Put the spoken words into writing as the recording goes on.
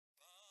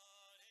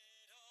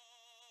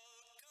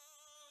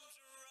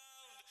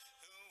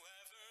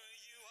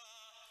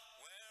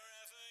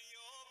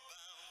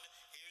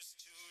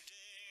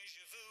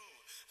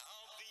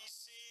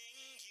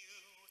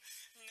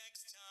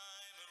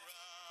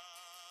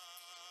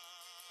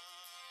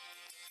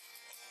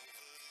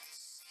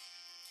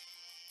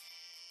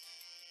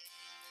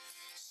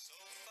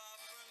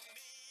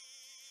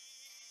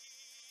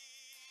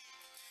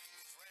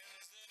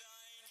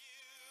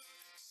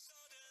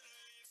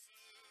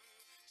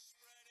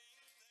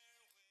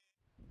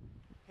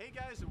Hey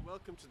guys, and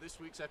welcome to this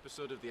week's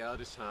episode of The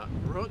Artist's Heart,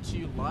 brought to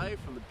you live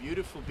from the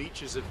beautiful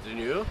beaches of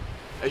Dunure.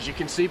 As you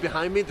can see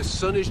behind me, the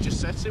sun is just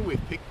setting. We've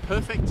picked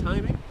perfect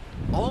timing.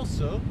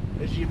 Also,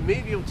 as you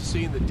may be able to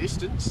see in the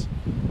distance,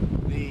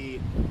 the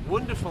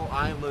wonderful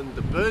island,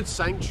 the bird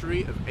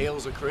sanctuary of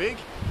Ailsa Craig.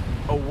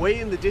 Away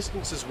in the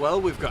distance as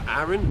well, we've got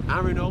Aaron.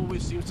 Aaron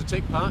always seems to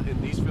take part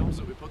in these films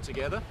that we put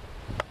together.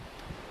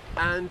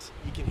 And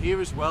you can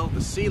hear as well the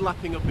sea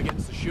lapping up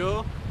against the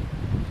shore.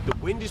 The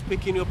wind is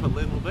picking up a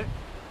little bit,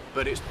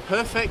 but it's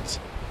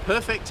perfect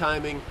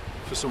timing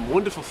for some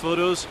wonderful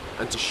photos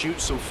and to shoot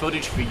some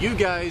footage for you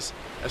guys,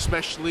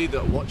 especially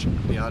that watch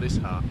The Artist's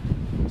Heart.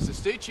 So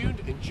stay tuned,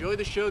 enjoy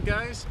the show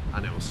guys,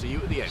 and I will see you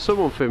at the end.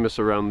 Someone famous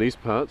around these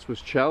parts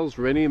was Charles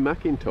Rennie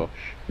Mackintosh,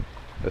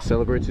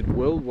 celebrated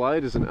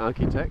worldwide as an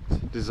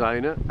architect,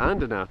 designer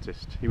and an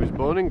artist. He was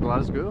born in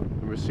Glasgow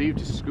and received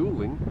his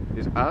schooling,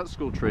 his art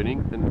school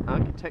training and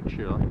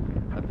architecture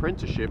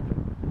apprenticeship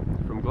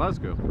from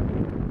Glasgow.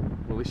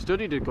 While he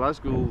studied at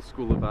Glasgow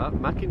School of Art,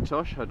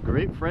 Mackintosh had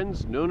great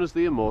friends known as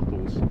the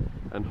Immortals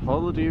and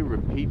holidayed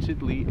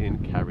repeatedly in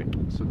Carrick.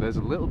 So there's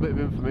a little bit of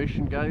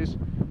information guys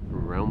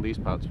from around these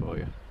parts for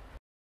you.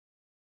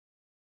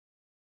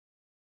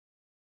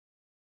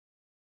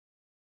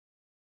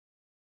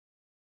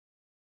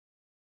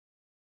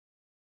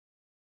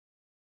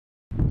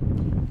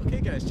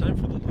 Okay guys, time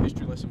for a little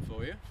history lesson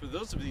for you. For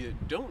those of you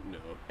that don't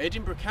know,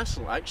 Edinburgh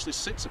Castle actually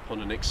sits upon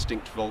an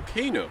extinct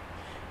volcano.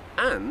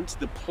 And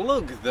the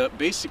plug that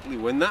basically,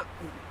 when that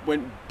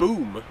went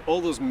boom all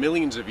those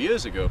millions of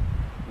years ago,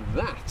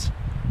 that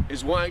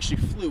is what actually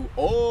flew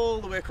all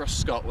the way across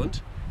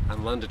Scotland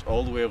and landed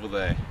all the way over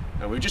there.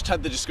 And we've just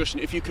had the discussion,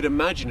 if you could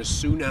imagine a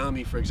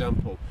tsunami, for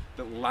example,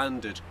 that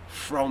landed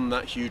from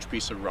that huge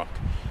piece of rock.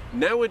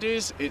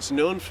 Nowadays, it's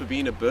known for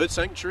being a bird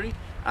sanctuary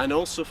and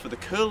also for the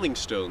curling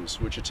stones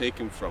which are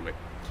taken from it.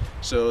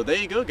 So there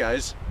you go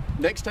guys,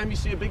 next time you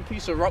see a big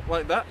piece of rock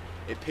like that,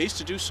 it pays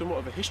to do somewhat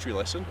of a history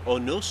lesson or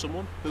know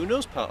someone who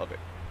knows part of it.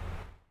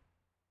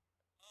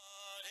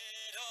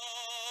 It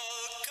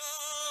all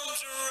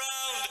comes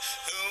around,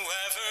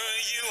 whoever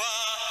you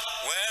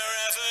are,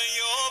 wherever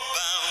you're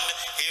bound.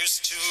 Here's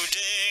to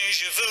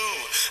déjà vu,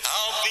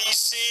 I'll be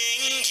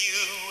seeing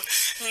you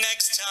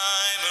next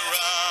time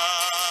around.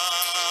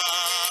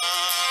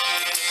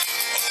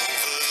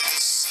 Over the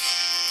sea,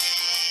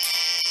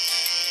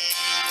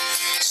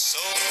 so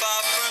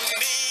far from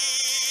me.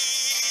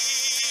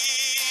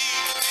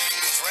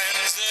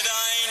 Friends that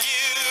I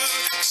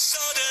knew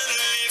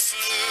suddenly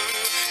flew,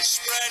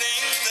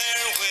 spreading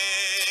their wings.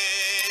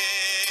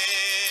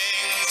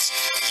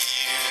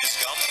 Years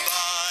gone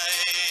by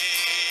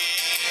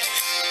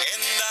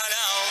in that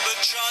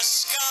albatross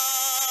sky.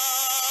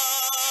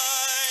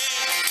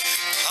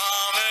 How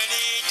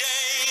many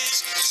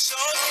days so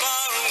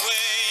far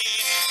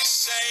away,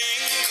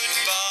 saying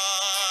goodbye.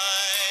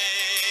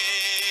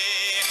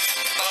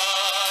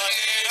 But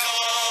it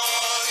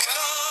all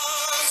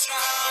comes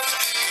round.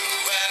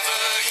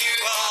 Whoever you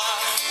are,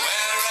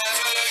 wherever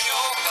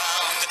you're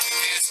bound,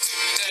 it's to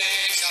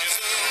déjà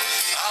vu.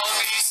 I'll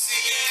be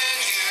seeing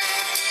you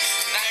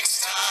next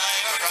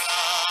time around.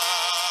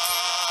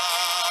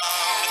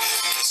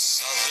 The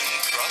Southern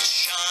Cross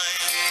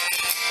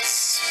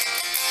shines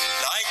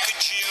like a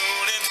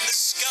jewel in the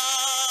sky,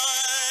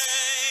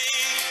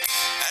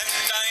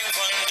 and I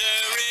wonder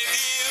if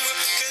you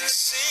can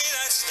see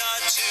that star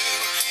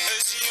too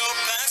as you're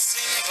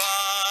passing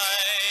by.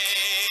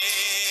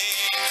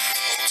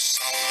 Oh,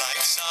 some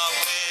lights our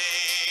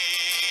way,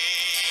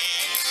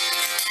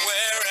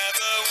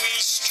 wherever we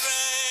stray,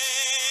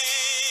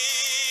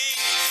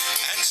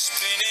 and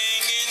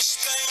spinning in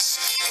space,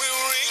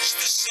 we'll reach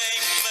the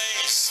same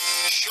place,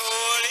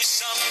 surely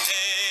someday.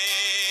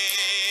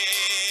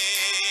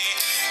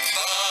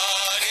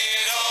 But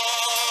it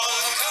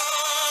all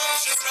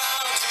comes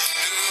around,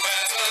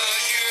 whoever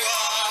you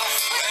are,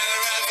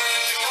 wherever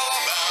you're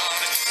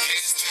bound,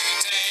 it's to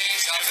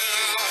déjà vu,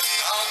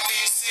 I'll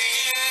be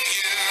seeing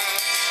you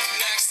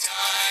next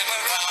time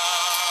around.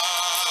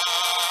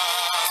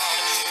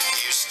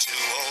 Here's to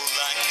old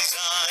lang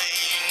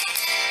syne,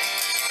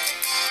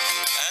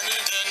 and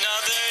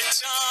another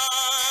time.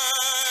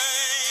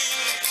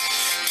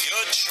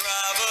 Your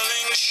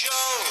traveling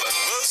show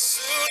will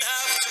soon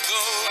have to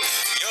go,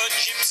 your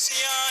gypsy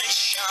eyes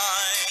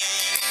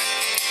shine,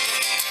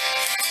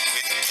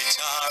 with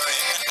guitar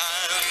in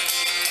hand.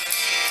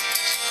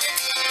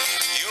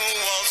 You'll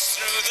waltz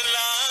through the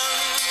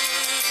land,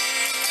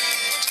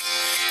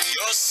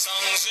 your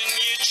songs and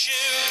your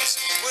tunes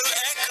will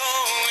echo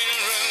in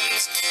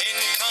rooms, in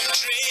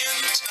country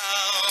and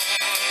town.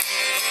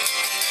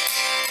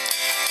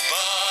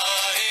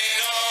 But it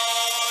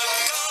all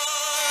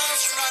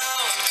comes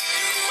round,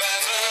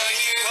 whoever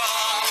you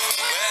are,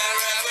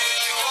 wherever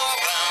you're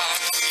bound,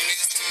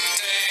 it's to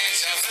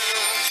déjà vu,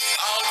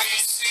 I'll be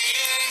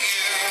seeing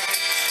you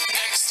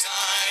next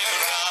time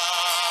around.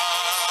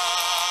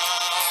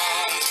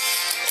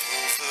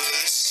 Over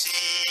the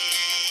sea,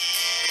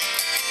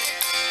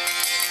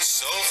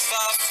 so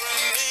far from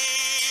me,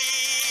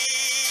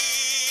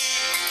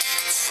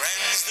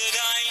 Friends that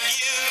I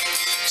knew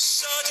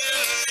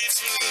suddenly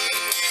flew,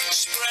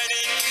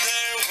 spreading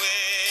their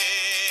wings.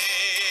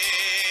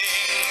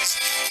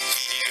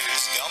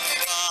 Years gone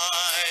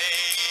by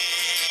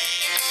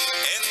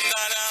in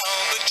that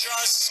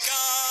albatross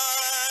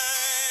sky,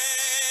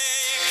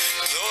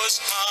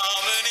 those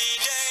harmony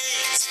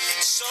days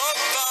so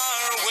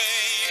far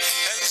away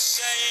and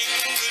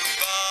saying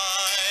goodbye.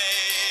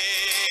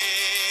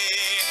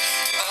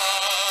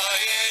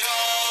 But it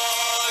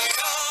all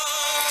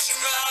comes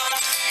round,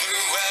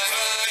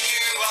 whoever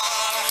you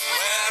are,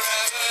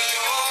 wherever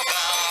you're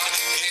bound,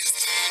 it's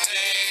to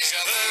deja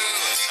vu.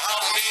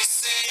 I'll be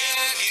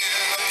seeing you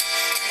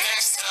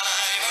next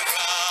time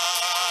around.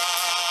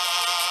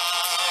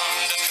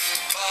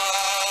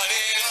 But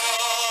it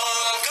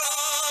all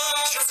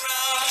comes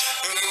round,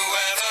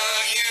 whoever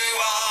you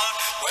are,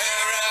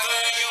 wherever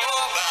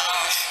you're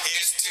bound,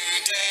 it's to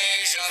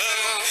deja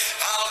vu.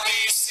 I'll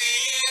be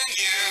seeing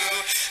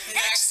you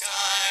next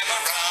time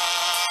around.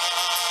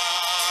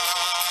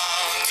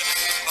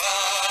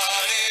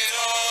 But it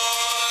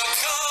all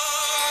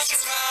comes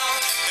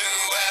round,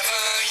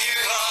 whoever you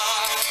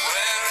are,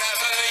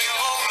 wherever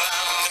you're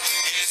bound,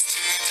 it's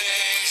to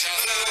deja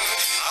vu.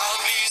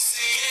 I'll be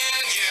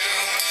seeing you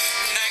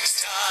next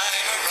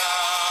time around.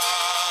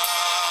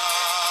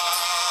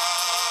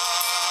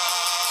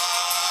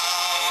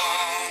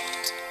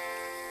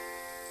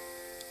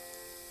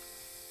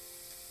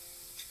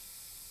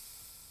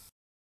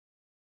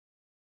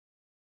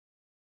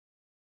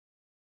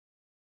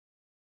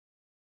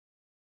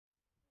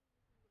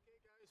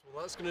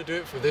 Well, that's going to do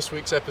it for this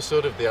week's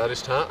episode of The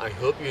Artist Heart. I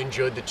hope you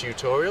enjoyed the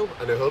tutorial,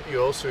 and I hope you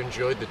also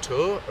enjoyed the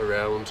tour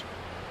around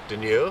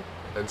Dunure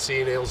and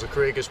seeing Ailsa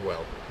Craig as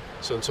well.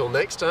 So until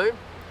next time,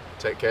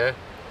 take care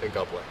and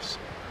God bless.